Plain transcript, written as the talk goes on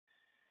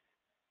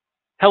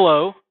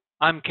Hello,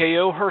 I'm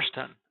K.O.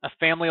 Hurston, a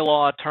family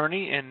law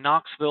attorney in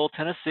Knoxville,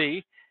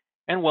 Tennessee,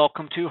 and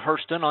welcome to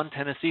Hurston on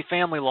Tennessee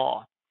Family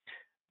Law.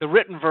 The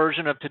written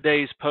version of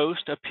today's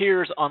post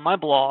appears on my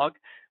blog,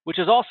 which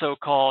is also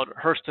called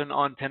Hurston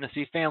on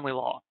Tennessee Family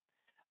Law.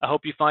 I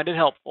hope you find it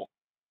helpful.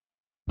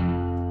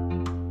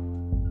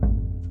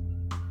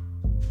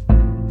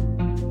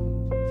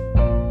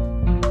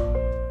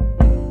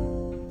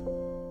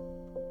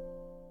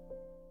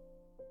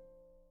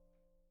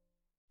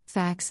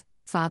 Facts: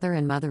 father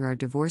and mother are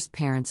divorced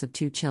parents of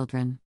 2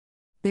 children.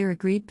 Their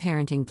agreed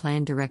parenting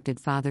plan directed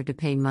father to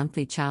pay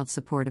monthly child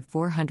support of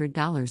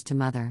 $400 to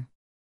mother.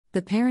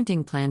 The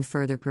parenting plan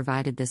further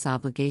provided this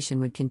obligation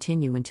would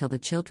continue until the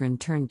children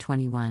turned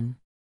 21.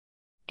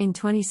 In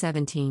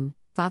 2017,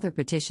 father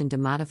petitioned to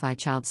modify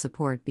child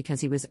support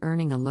because he was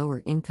earning a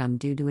lower income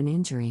due to an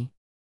injury.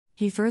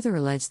 He further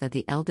alleged that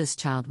the eldest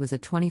child was a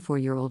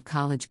 24-year-old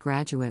college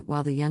graduate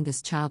while the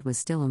youngest child was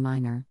still a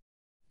minor.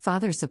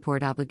 Father's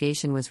support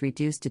obligation was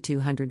reduced to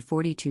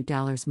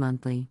 $242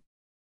 monthly.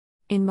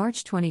 In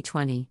March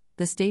 2020,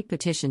 the state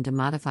petitioned to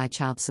modify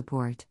child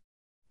support.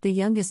 The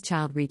youngest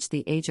child reached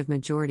the age of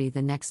majority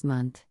the next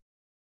month.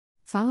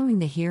 Following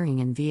the hearing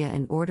and via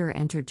an order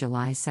entered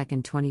July 2,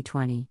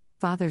 2020,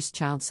 father's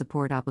child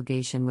support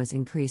obligation was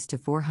increased to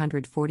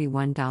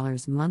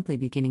 $441 monthly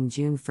beginning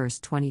June 1,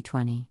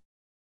 2020.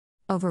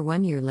 Over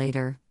 1 year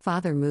later,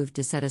 father moved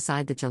to set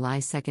aside the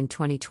July 2,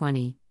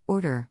 2020,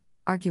 order,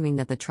 arguing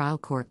that the trial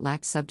court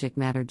lacked subject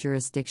matter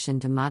jurisdiction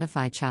to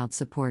modify child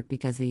support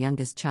because the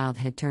youngest child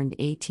had turned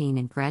 18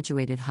 and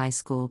graduated high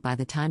school by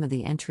the time of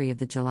the entry of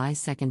the July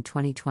 2,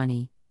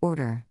 2020,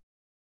 order.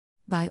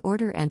 By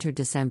order entered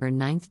December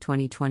 9,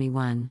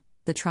 2021,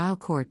 the trial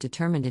court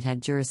determined it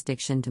had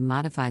jurisdiction to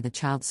modify the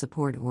child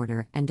support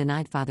order and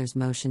denied father's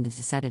motion to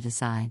set it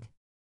aside.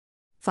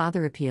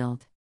 Father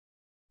appealed.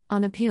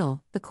 On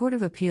appeal, the Court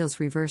of Appeals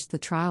reversed the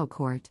trial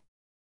court.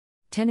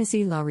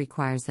 Tennessee law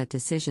requires that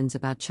decisions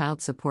about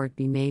child support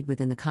be made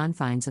within the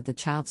confines of the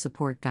Child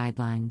Support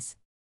Guidelines.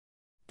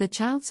 The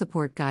Child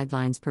Support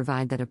Guidelines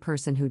provide that a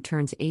person who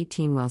turns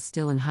 18 while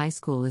still in high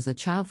school is a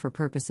child for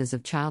purposes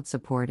of child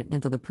support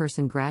until the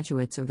person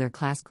graduates or their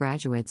class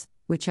graduates,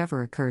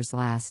 whichever occurs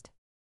last.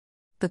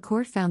 The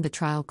court found the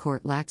trial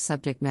court lacked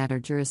subject matter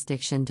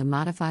jurisdiction to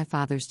modify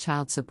father's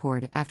child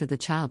support after the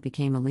child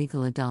became a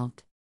legal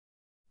adult.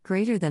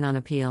 Greater than on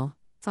appeal,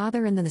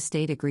 father and the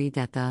state agreed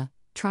that the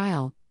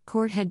trial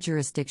court had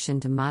jurisdiction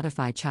to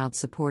modify child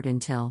support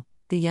until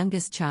the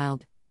youngest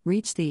child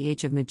reached the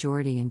age of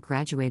majority and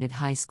graduated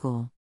high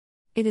school.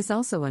 It is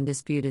also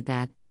undisputed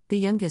that the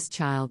youngest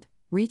child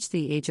reached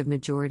the age of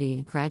majority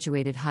and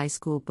graduated high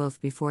school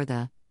both before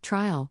the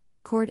trial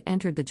court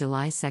entered the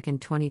July 2,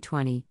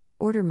 2020,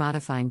 order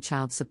modifying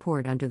child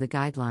support under the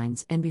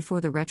guidelines and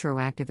before the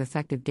retroactive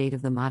effective date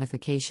of the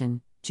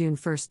modification, June 1,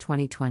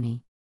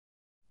 2020.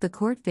 The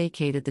court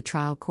vacated the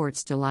trial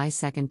court's July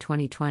 2,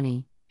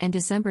 2020, and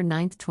December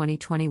 9,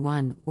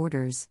 2021,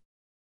 orders.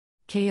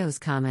 KO's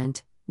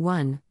comment: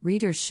 1.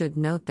 Readers should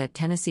note that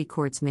Tennessee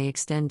courts may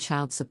extend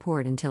child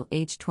support until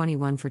age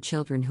 21 for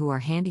children who are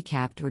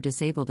handicapped or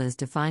disabled as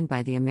defined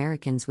by the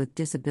Americans with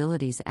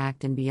Disabilities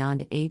Act and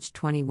beyond age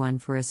 21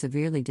 for a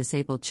severely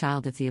disabled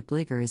child if the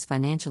obligor is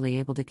financially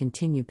able to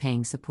continue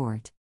paying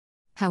support.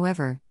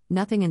 However,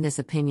 nothing in this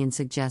opinion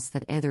suggests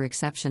that either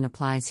exception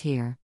applies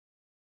here.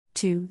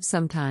 2.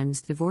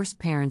 Sometimes divorced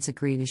parents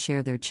agree to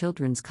share their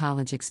children's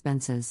college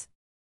expenses.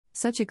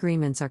 Such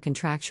agreements are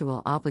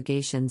contractual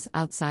obligations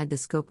outside the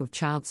scope of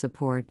child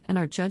support and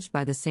are judged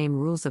by the same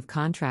rules of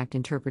contract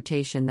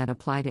interpretation that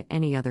apply to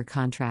any other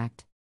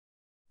contract.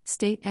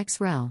 State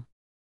ex rel.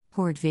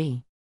 Hord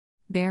v.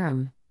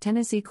 Barham,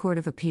 Tennessee Court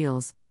of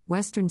Appeals,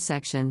 Western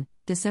Section,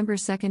 December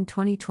 2,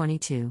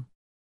 2022.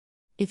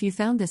 If you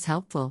found this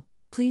helpful,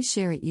 please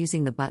share it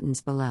using the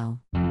buttons below.